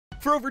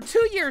For over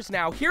 2 years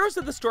now, Heroes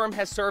of the Storm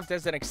has served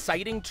as an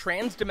exciting,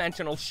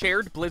 trans-dimensional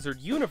shared Blizzard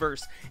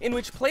universe in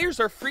which players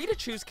are free to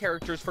choose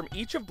characters from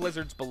each of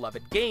Blizzard's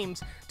beloved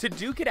games to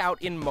duke it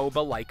out in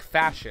MOBA-like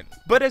fashion.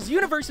 But as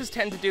universes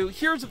tend to do,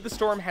 Heroes of the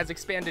Storm has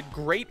expanded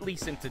greatly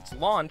since its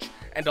launch,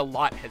 and a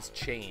lot has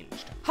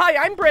changed. Hi,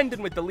 I'm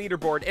Brendan with The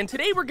Leaderboard, and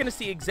today we're going to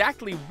see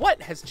exactly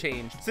what has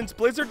changed since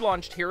Blizzard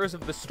launched Heroes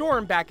of the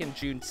Storm back in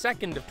June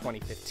 2nd of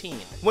 2015.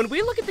 When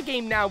we look at the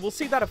game now, we'll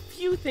see that a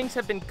few things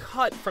have been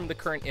cut from the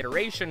current iteration,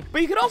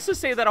 but you could also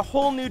say that a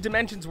whole new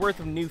dimension's worth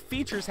of new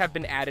features have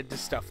been added to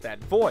stuff that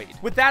void.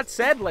 With that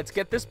said, let's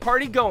get this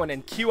party going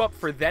and queue up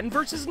for then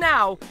versus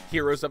now,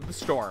 Heroes of the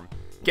Storm.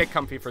 Get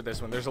comfy for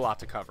this one, there's a lot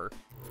to cover.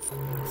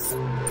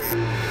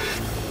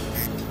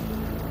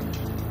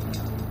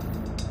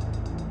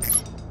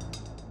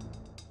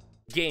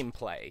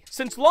 Gameplay.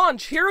 Since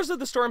launch, Heroes of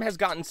the Storm has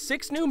gotten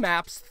 6 new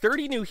maps,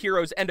 30 new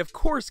heroes, and of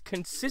course,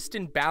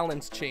 consistent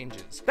balance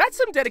changes. That's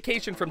some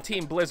dedication from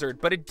Team Blizzard,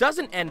 but it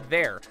doesn't end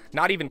there.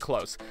 Not even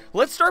close.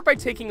 Let's start by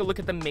taking a look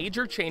at the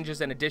major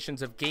changes and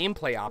additions of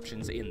gameplay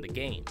options in the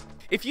game.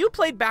 If you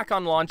played back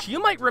on launch, you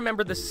might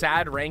remember the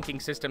sad ranking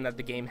system that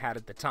the game had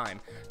at the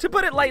time. To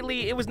put it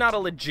lightly, it was not a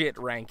legit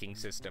ranking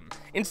system.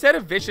 Instead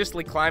of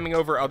viciously climbing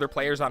over other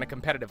players on a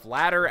competitive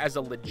ladder, as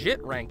a legit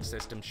ranked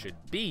system should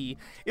be,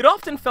 it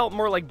often felt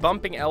more like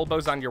bumping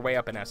elbows on your way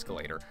up an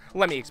escalator.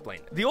 Let me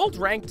explain. The old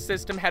ranked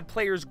system had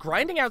players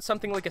grinding out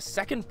something like a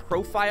second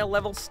profile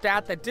level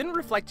stat that didn't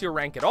reflect your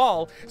rank at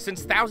all,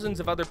 since thousands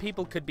of other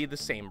people could be the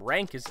same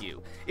rank as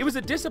you. It was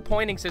a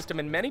disappointing system,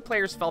 and many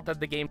players felt that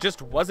the game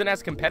just wasn't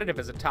as competitive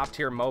as a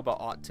top-tier MOBA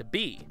ought to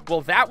be.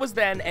 Well, that was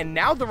then, and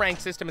now the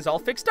rank system is all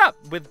fixed up,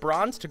 with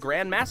bronze to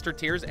grandmaster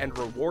tiers and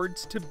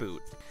rewards to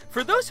boot.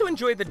 For those who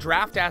enjoy the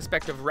draft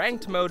aspect of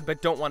ranked mode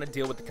but don't want to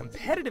deal with the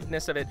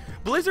competitiveness of it,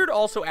 Blizzard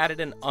also added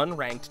an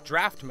unranked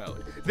draft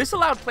mode. This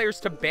allowed players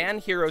to ban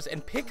heroes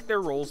and pick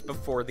their roles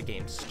before the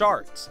game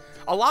starts.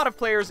 A lot of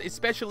players,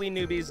 especially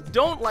newbies,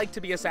 don't like to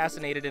be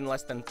assassinated in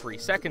less than 3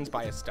 seconds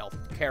by a stealth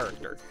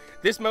character.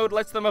 This mode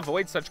lets them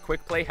avoid such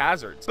quick play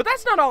hazards. But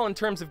that's not all in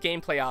terms of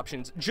gameplay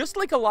options. Just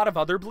like a lot of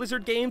other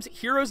Blizzard games,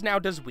 Heroes now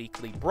does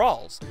weekly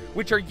brawls,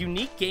 which are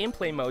unique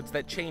gameplay modes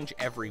that change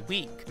every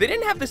week. They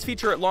didn't have this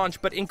feature at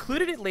launch, but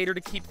included it later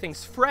to keep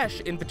things fresh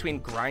in between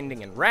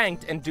grinding and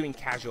ranked and doing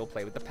casual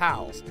play with the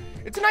pals.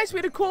 It's a nice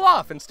way to cool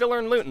off and still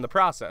earn loot in the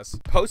process.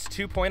 Post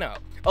 2.0.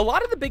 A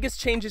lot of the biggest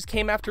changes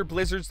came after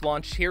Blizzard's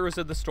launch Heroes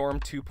of the Storm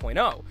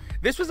 2.0.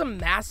 This was a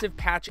massive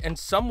patch and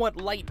somewhat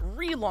light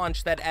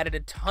relaunch that added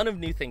a ton of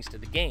new things to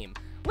the game.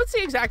 Let's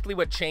see exactly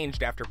what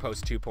changed after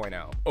Post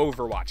 2.0.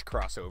 Overwatch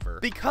crossover.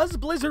 Because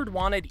Blizzard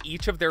wanted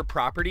each of their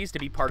properties to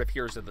be part of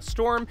Heroes of the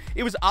Storm,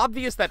 it was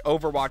obvious that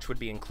Overwatch would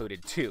be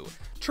included too.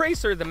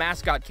 Tracer, the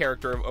mascot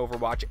character of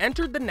Overwatch,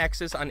 entered the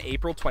Nexus on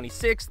April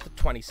 26th,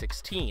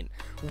 2016,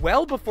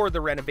 well before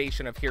the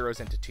renovation of Heroes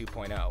into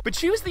 2.0. But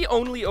she was the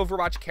only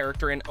Overwatch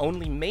character and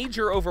only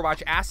major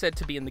Overwatch asset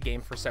to be in the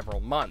game for several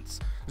months.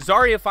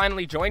 Zarya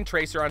finally joined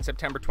Tracer on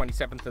September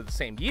 27th of the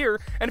same year,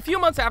 and a few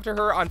months after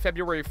her, on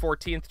February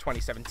 14th,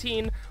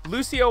 2017,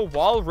 Lucio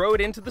wall rode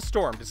into the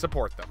storm to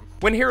support them.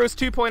 When Heroes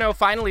 2.0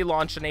 finally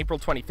launched on April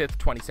 25th,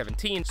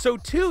 2017, so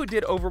too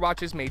did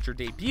Overwatch's major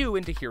debut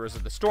into Heroes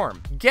of the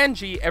Storm.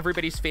 Genji,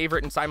 everybody's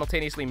favorite and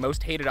simultaneously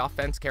most hated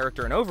offense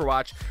character in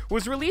Overwatch,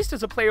 was released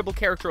as a playable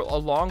character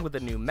along with a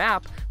new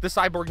map, the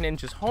Cyborg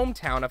Ninja's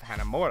hometown of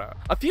Hanamura.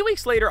 A few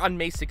weeks later, on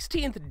May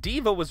 16th,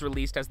 D.Va was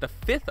released as the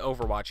 5th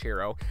Overwatch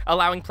hero,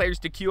 allowing players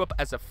to queue up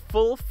as a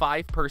full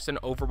 5-person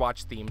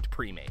Overwatch-themed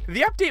pre-made.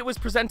 The update was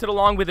presented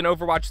along with an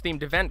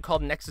Overwatch-themed event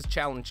called Nexus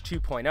Challenge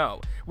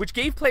 2.0, which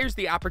gave players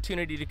the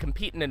opportunity to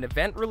compete in an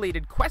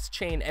event-related quest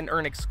chain and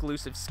earn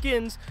exclusive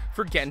skins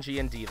for Genji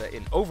and D.Va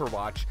in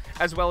Overwatch,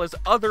 as well as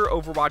other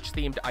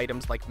Overwatch-themed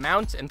items like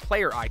mounts and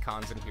player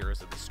icons in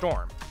Heroes of the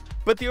Storm.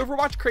 But the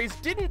Overwatch craze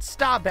didn't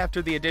stop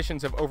after the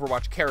additions of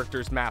Overwatch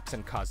characters, maps,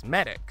 and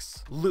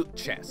cosmetics. Loot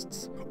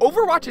chests.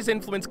 Overwatch's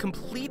influence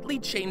completely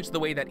changed the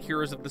way that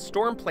Heroes of the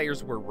Storm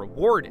players were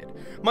rewarded.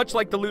 Much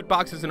like the loot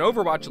boxes in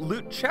Overwatch,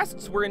 loot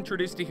chests were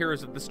introduced to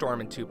Heroes of the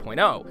Storm in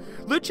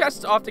 2.0. Loot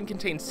chests often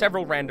contain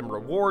several random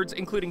rewards,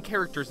 including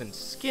characters and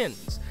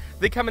skins.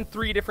 They come in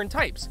 3 different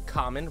types: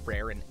 common,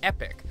 rare, and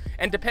epic.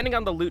 And depending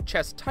on the loot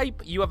chest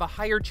type, you have a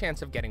higher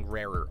chance of getting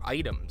rarer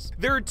items.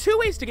 There are 2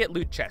 ways to get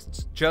loot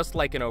chests, just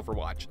like in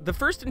Overwatch. The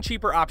first and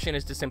cheaper option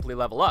is to simply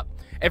level up.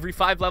 Every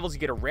 5 levels you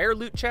get a rare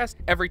loot chest,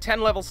 every 10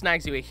 levels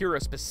snags you a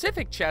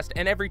hero-specific chest,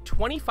 and every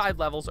 25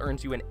 levels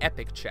earns you an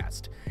epic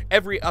chest.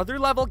 Every other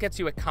level gets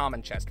you a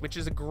common chest, which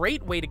is a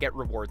great way to get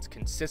rewards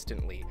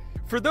consistently.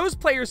 For those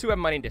players who have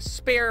money to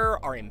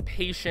spare, are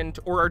impatient,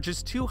 or are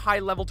just too high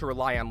level to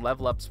rely on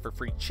level ups for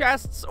free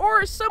chests,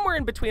 or somewhere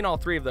in between all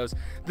 3 of those,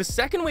 the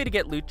second way to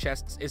get loot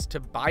chests is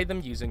to buy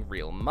them using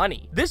real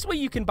money. This way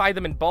you can buy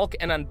them in bulk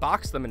and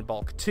unbox them in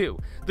bulk too.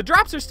 The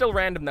drops are still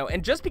random though,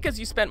 and just because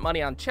you spent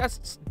money on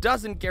chests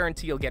doesn't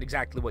guarantee you'll get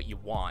exactly what you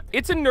want.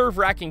 It's a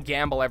nerve-wracking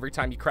gamble every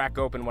time you crack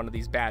open one of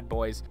these bad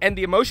boys, and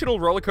the emotional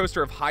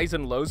rollercoaster of highs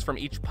and lows from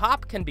each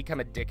pop can become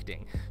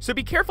addicting, so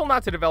be careful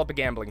not to develop a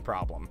gambling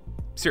problem.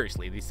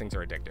 Seriously, these things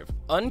are addictive.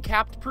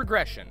 Uncapped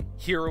progression,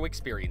 hero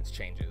experience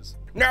changes.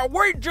 Now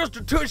wait just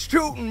a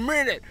tush-tootin'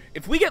 minute!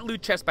 If we get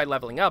loot chests by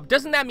leveling up,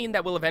 doesn't that mean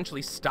that we'll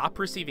eventually stop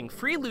receiving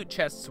free loot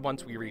chests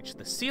once we reach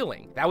the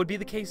ceiling? That would be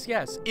the case,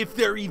 yes, if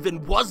there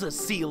even was a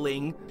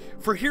ceiling.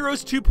 For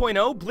Heroes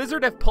 2.0,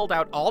 Blizzard have pulled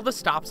out all the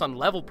stops on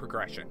level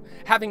progression.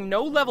 Having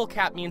no level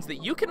cap means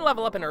that you can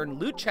level up and earn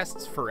loot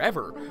chests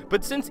forever,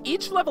 but since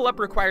each level up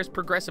requires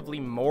progressively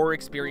more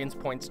experience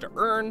points to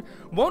earn,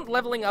 won't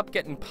leveling up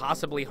get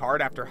impossibly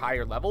hard after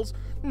higher levels?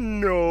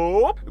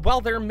 No.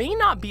 While there may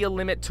not be a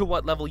limit to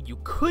what level you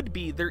could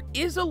be, there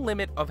is a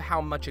limit of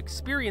how much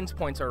experience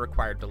points are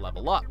required to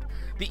level up.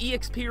 The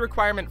EXP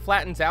requirement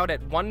flattens out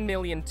at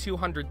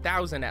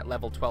 1,200,000 at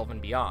level 12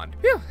 and beyond.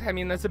 Phew, I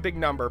mean, that's a big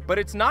number, but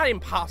it's not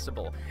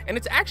impossible, and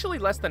it's actually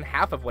less than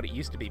half of what it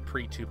used to be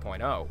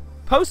pre-2.0.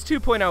 Post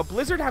 2.0,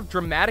 Blizzard have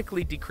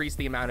dramatically decreased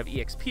the amount of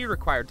EXP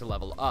required to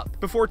level up.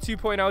 Before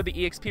 2.0, the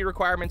EXP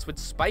requirements would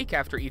spike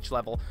after each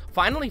level,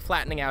 finally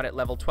flattening out at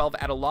level 12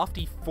 at a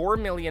lofty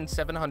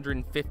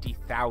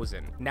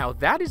 4,750,000. Now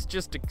that is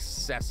just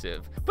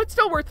excessive, but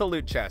still worth the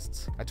loot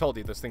chests. I told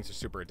you, those things are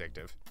super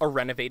addictive. A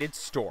renovated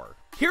store.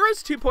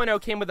 Heroes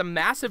 2.0 came with a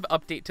massive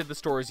update to the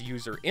store's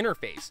user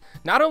interface.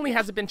 Not only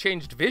has it been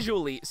changed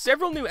visually,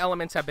 several new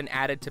elements have been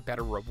added to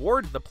better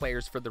reward the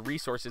players for the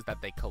resources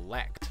that they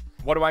collect.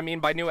 What do I mean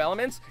by new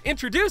elements?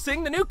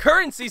 Introducing the new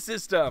currency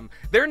system!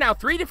 There are now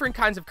 3 different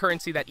kinds of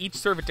currency that each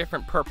serve a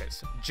different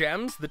purpose.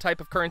 Gems, the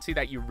type of currency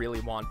that you really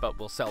want but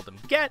will seldom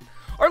get,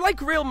 are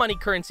like real money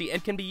currency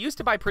and can be used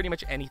to buy pretty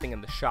much anything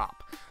in the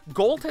shop.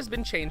 Gold has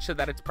been changed so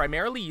that it's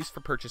primarily used for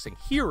purchasing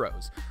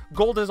heroes.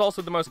 Gold is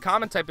also the most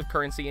common type of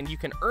currency, and you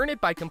can earn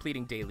it by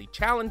completing daily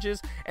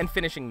challenges and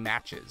finishing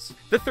matches.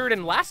 The third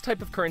and last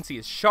type of currency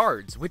is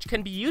shards, which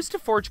can be used to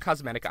forge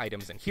cosmetic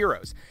items and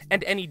heroes,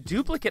 and any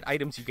duplicate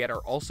items you get are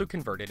also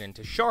converted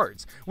into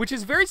shards, which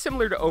is very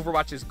similar to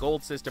Overwatch's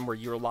gold system where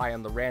you rely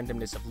on the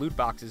randomness of loot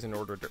boxes in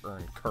order to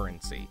earn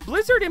currency.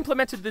 Blizzard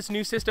implemented this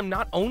new system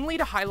not only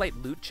to highlight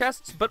loot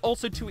chests, but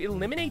also to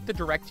eliminate the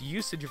direct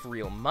usage of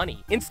real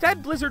money.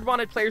 Instead, Blizzard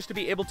wanted players to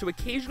be able to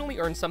occasionally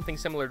earn something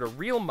similar to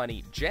real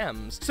money,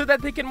 gems, so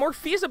that they can more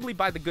feasibly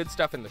buy the good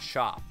stuff in the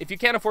shop. If you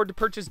can't afford to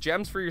purchase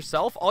gems for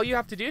yourself, all you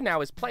have to do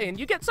now is play and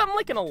you get something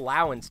like an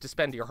allowance to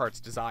spend your heart's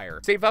desire.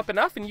 Save up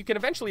enough and you can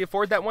eventually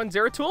afford that one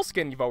Zeratul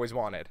skin you've always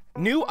wanted.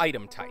 New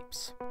item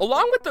types.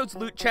 Along with those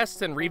loot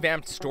chests and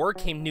revamped store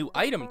came new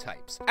item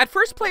types. At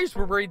first, players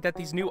were worried that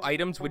these new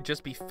items would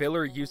just be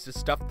filler used to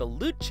stuff the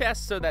loot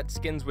chests so that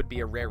skins would be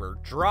a rarer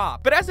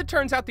drop, but as it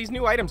turns out, these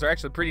new items are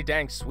actually pretty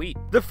dang sweet.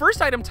 The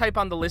first item type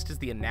on the list is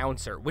the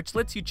announcer, which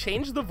lets you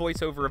change the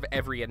voiceover of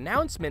every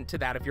announcement to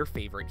that of your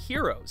favorite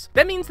heroes.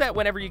 That means that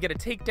whenever you get a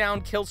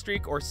takedown, kill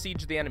streak, or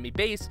siege the enemy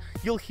base,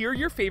 you'll hear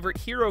your favorite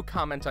hero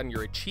comment on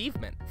your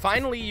achievement.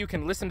 Finally, you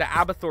can listen to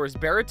Abathor's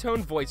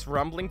baritone voice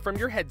rumbling from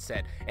your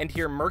headset and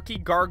hear Murky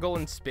gargle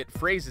and spit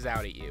phrases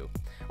out at you.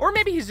 Or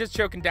maybe he's just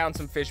choking down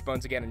some fish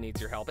bones again and needs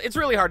your help. It's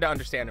really hard to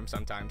understand him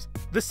sometimes.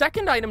 The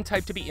second item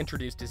type to be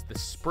introduced is the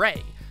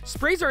spray.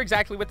 Sprays are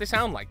exactly what they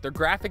sound like. They're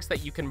graphics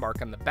that you can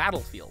mark on the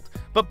battlefield.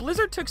 But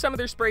Blizzard took some of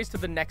their sprays to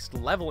the next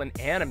level and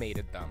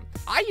animated them.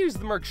 I use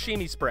the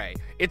Merkshimi spray.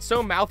 It's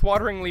so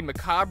mouthwateringly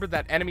macabre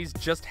that enemies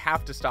just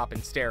have to stop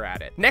and stare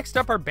at it. Next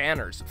up are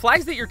banners.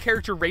 Flags that your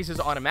character raises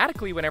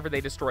automatically whenever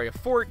they destroy a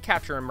fort,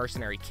 capture a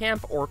mercenary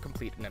camp, or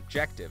complete an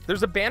objective.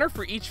 There's a banner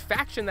for each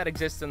faction that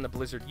exists in the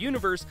Blizzard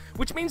universe,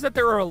 which means that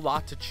there are a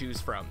lot to choose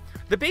from.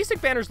 The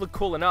basic banners look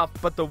cool enough,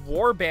 but the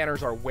war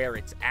banners are where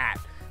it's at.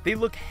 They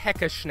look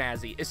hecka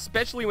schnazzy,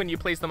 especially when you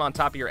place them on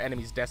top of your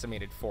enemy's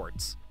decimated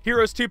forts.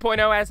 Heroes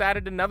 2.0 has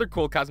added another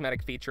cool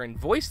cosmetic feature in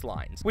voice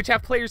lines, which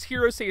have players'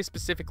 heroes say a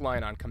specific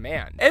line on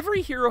command.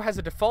 Every hero has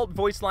a default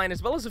voice line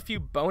as well as a few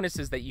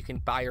bonuses that you can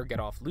buy or get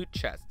off loot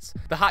chests.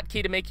 The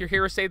hotkey to make your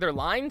hero say their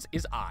lines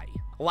is I.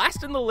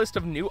 Last in the list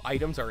of new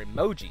items are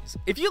emojis.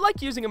 If you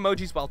like using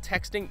emojis while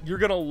texting, you're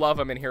gonna love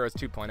them in Heroes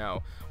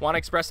 2.0. Want to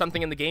express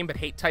something in the game but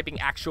hate typing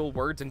actual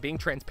words and being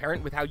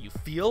transparent with how you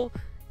feel?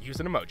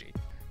 Use an emoji.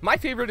 My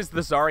favorite is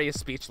the Zarya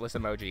speechless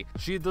emoji.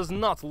 She does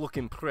not look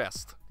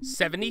impressed.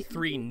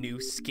 73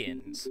 new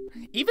skins.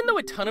 Even though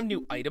a ton of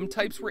new item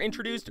types were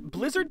introduced,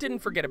 Blizzard didn't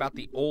forget about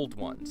the old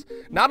ones.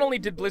 Not only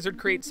did Blizzard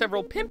create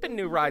several pimpin'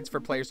 new rides for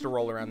players to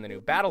roll around the new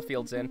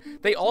battlefields in,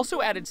 they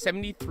also added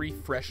 73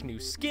 fresh new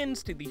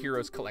skins to the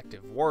hero's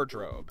collective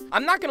wardrobe.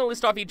 I'm not gonna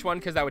list off each one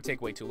because that would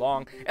take way too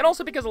long, and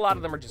also because a lot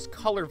of them are just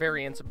color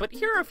variants, but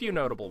here are a few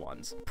notable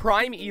ones.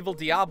 Prime Evil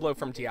Diablo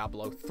from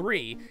Diablo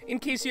 3, in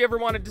case you ever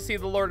wanted to see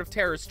the Lord of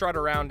Terror strut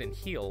around in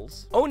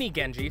heels. Oni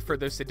Genji, for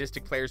those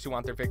sadistic players who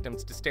want their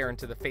victims to stare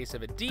into the face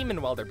of a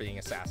demon while they're being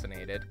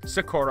assassinated,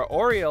 Sakura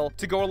Oriel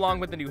to go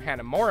along with the new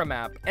Hanamura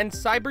map, and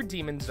Cyber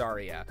Demon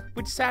Zarya,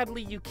 which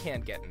sadly you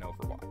can't get in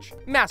Overwatch.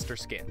 Master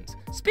Skins.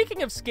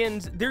 Speaking of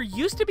skins, there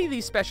used to be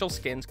these special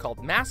skins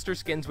called Master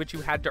Skins which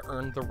you had to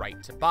earn the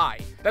right to buy.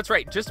 That's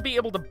right, just to be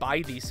able to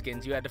buy these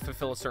skins you had to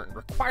fulfill a certain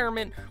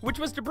requirement, which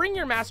was to bring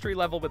your mastery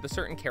level with a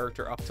certain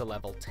character up to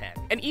level 10.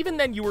 And even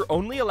then you were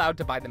only allowed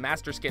to buy the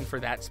master skin for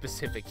that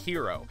specific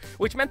hero,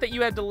 which meant that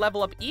you had to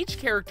level up each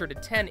character to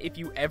 10 if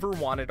you ever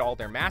wanted all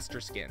their master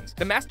skins.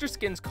 The master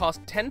skins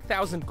cost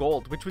 10,000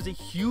 gold, which was a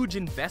huge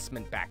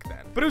investment back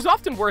then. But it was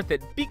often worth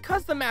it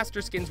because the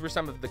master skins were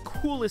some of the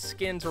coolest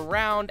skins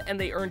around and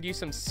they earned you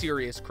some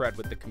serious cred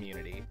with the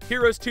community.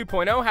 Heroes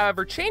 2.0,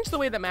 however, changed the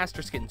way that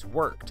master skins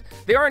worked.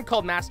 They aren't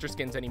called master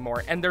skins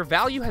anymore, and their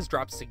value has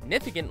dropped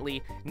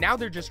significantly. Now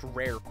they're just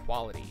rare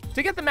quality.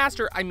 To get the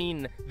master, I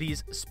mean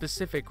these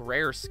specific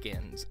rare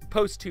skins.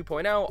 Post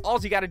 2.0,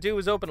 all you gotta do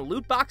is open a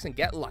loot box and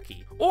get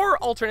lucky. Or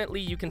alternately,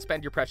 you can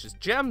spend your precious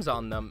gems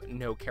on them,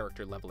 no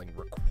character leveling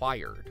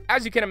required.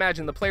 As you can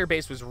imagine, the player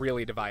base was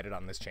really divided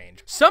on this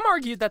change. Some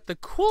argued that the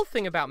cool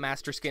thing about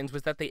master skins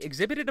was that they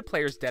exhibited a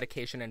player's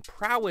dedication and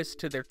prowess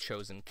to their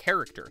chosen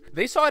character.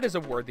 They saw it as a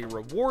worthy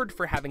reward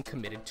for having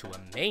committed to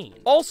a main.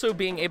 Also,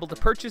 being able to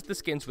purchase the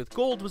skins with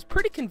gold was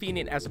pretty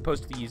convenient as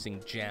opposed to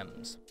using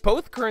gems.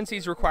 Both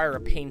currencies require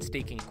a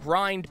painstaking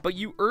grind, but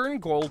you earn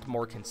gold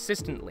more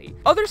consistently.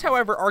 Others,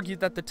 however, argued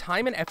that the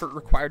time and effort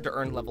required to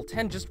earn level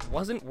 10 just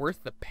wasn't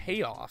worth the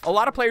payoff. A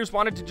lot of players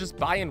wanted to just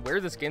buy and wear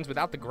the skins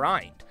without the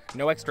grind.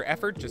 No extra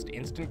effort, just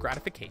instant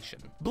gratification.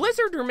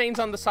 Blizzard remains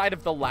on the side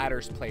of the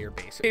latter's player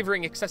base,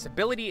 favoring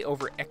accessibility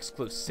over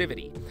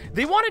exclusivity.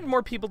 They wanted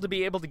more people to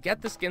be able to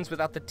get the skins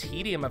without the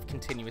tedium of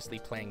continuously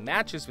playing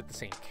matches with the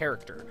same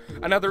character.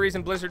 Another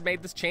reason Blizzard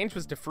made this change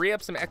was to free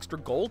up some extra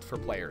gold for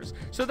players,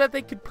 so that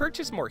they could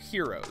purchase more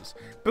heroes.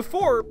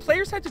 Before,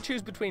 players had to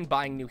choose between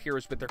buying new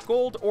heroes with their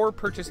gold or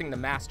purchasing the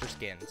master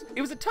skins.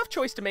 It was a tough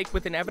choice to make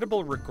with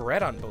inevitable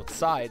regret on both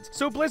sides,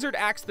 so Blizzard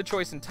axed the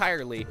choice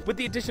entirely. With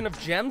the addition of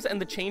gems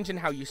and the change in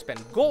how you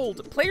spend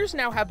gold, players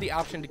now have the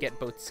option to get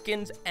both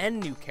skins and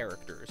new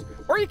characters.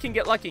 Or you can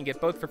get lucky and get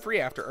both for free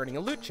after earning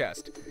a loot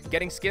chest.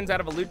 Getting skins out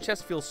of a loot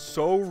chest feels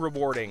so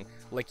rewarding,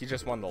 like you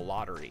just won the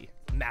lottery.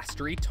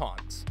 Mastery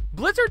taunts.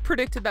 Blizzard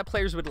predicted that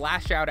players would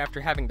lash out after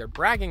having their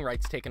bragging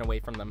rights taken away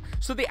from them,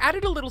 so they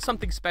added a little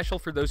something special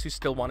for those who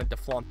still wanted to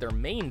flaunt their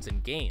mains in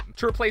game.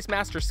 To replace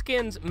master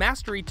skins,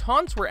 mastery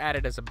taunts were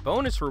added as a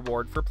bonus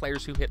reward for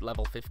players who hit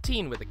level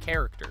 15 with a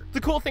character. The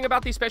cool thing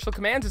about these special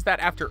commands is that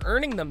after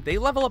earning them, they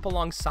level up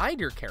alongside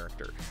your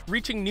character,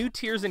 reaching new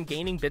tiers and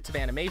gaining bits of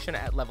animation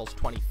at levels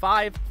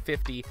 25,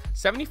 50,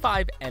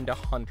 75, and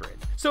 100.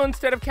 So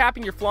instead of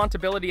capping your flaunt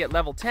ability at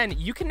level 10,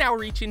 you can now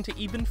reach into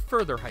even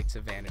further heights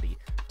of vanity.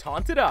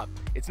 Taunt it up.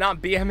 It's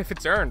not BM if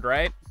it's earned,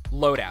 right?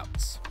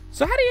 Loadouts.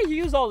 So how do you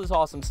use all this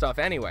awesome stuff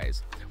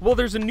anyways? Well,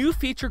 there's a new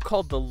feature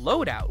called the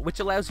loadout, which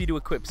allows you to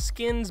equip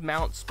skins,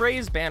 mount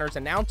sprays, banners,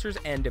 announcers,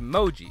 and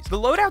emojis. The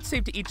loadouts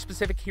save to each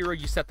specific hero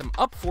you set them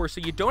up for,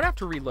 so you don't have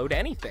to reload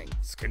anything.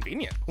 It's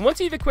convenient. Once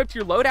you've equipped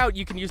your loadout,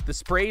 you can use the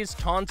sprays,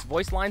 taunts,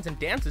 voice lines, and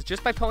dances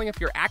just by pulling up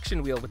your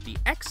action wheel with the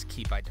X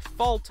key by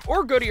default,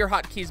 or go to your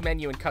hotkeys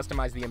menu and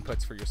customize the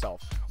inputs for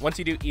yourself. Once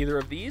you do either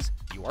of these,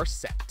 you are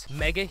set.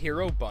 Mega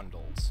Hero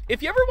Bundles.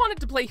 If you ever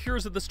wanted to play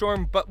Heroes of the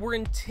Storm, but were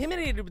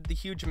intimidated with the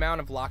huge amount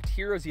of locked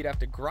heroes you'd have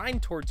to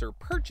grind towards or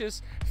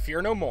purchase,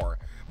 fear no more.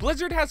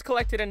 Blizzard has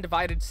collected and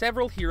divided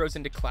several heroes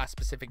into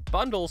class-specific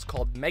bundles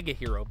called Mega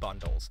Hero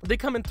Bundles. They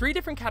come in 3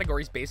 different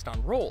categories based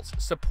on roles: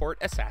 support,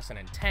 assassin,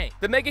 and tank.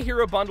 The Mega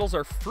Hero Bundles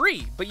are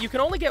free, but you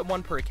can only get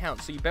 1 per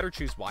account, so you better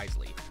choose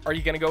wisely. Are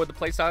you gonna go with the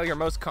playstyle you're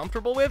most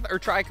comfortable with, or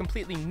try a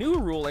completely new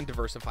rule and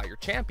diversify your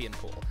champion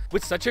pool?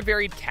 With such a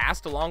varied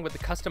cast, along with the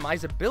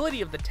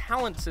customizability of the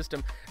talent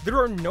system, there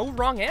are no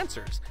wrong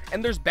answers,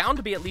 and there's bound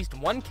to be at least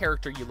 1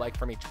 character you like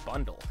from each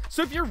bundle.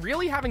 So if you're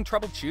really having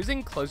trouble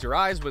choosing, close your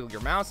eyes, wiggle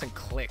your mouse, and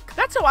click.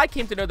 That's how I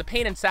came to know the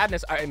pain and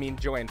sadness,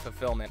 joy and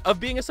fulfillment, of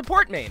being a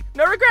support main.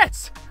 No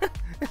regrets!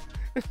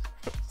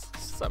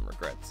 Some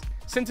regrets.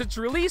 Since its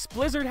release,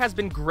 Blizzard has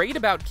been great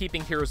about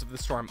keeping Heroes of the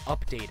Storm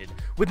updated,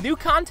 with new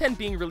content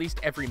being released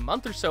every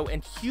month or so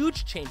and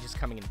huge changes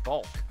coming in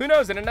bulk. Who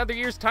knows, in another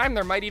year's time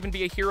there might even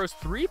be a Heroes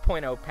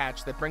 3.0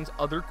 patch that brings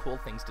other cool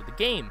things to the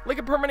game, like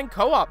a permanent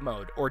co-op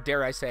mode, or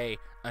dare I say,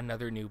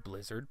 another new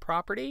Blizzard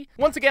property?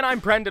 Once again, I'm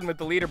Brendan with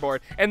The Leaderboard,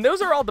 and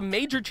those are all the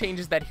major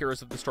changes that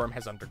Heroes of the Storm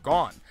has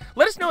undergone.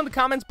 Let us know in the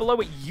comments below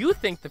what you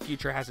think the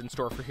future has in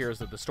store for Heroes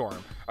of the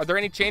Storm. Are there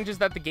any changes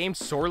that the game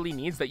sorely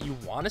needs that you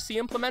want to see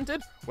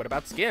implemented? What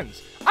about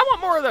skins? I want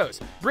more of those!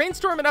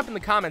 Brainstorm it up in the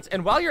comments,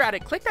 and while you're at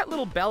it, click that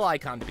little bell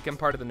icon to become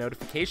part of the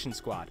notification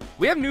squad.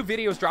 We have new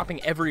videos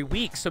dropping every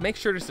week, so make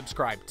sure to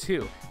subscribe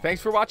too.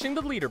 Thanks for watching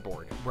The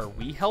Leaderboard, where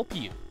we help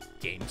you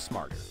game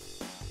smarter.